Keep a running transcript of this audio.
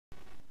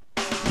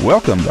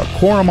Welcome to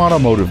Korum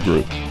Automotive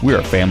Group. We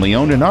are family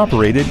owned and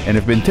operated and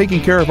have been taking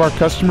care of our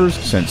customers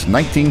since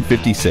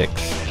 1956.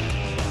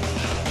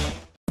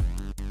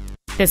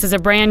 This is a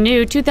brand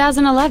new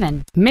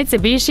 2011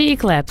 Mitsubishi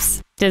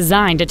Eclipse,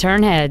 designed to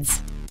turn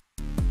heads.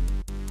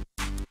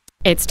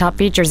 Its top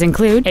features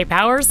include a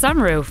power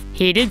sunroof,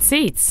 heated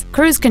seats,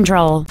 cruise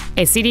control,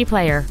 a CD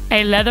player,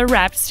 a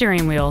leather-wrapped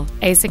steering wheel,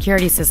 a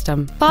security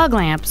system, fog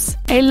lamps,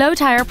 a low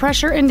tire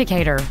pressure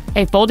indicator,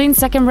 a folding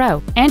second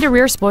row, and a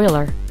rear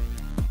spoiler.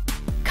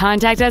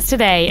 Contact us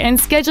today and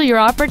schedule your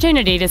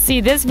opportunity to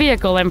see this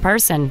vehicle in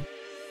person.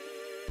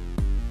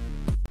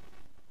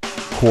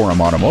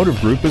 Korum Automotive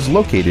Group is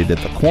located at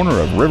the corner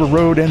of River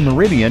Road and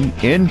Meridian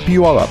in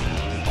Puyallup.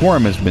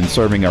 Korum has been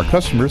serving our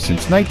customers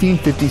since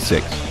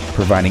 1956,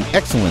 providing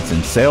excellence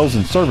in sales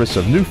and service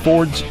of new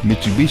Fords,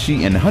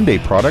 Mitsubishi, and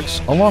Hyundai products,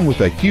 along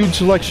with a huge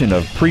selection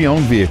of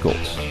pre-owned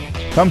vehicles.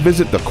 Come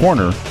visit the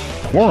corner,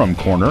 Korum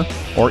Corner,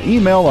 or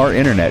email our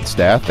internet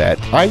staff at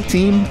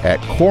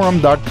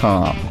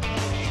iteam@korum.com.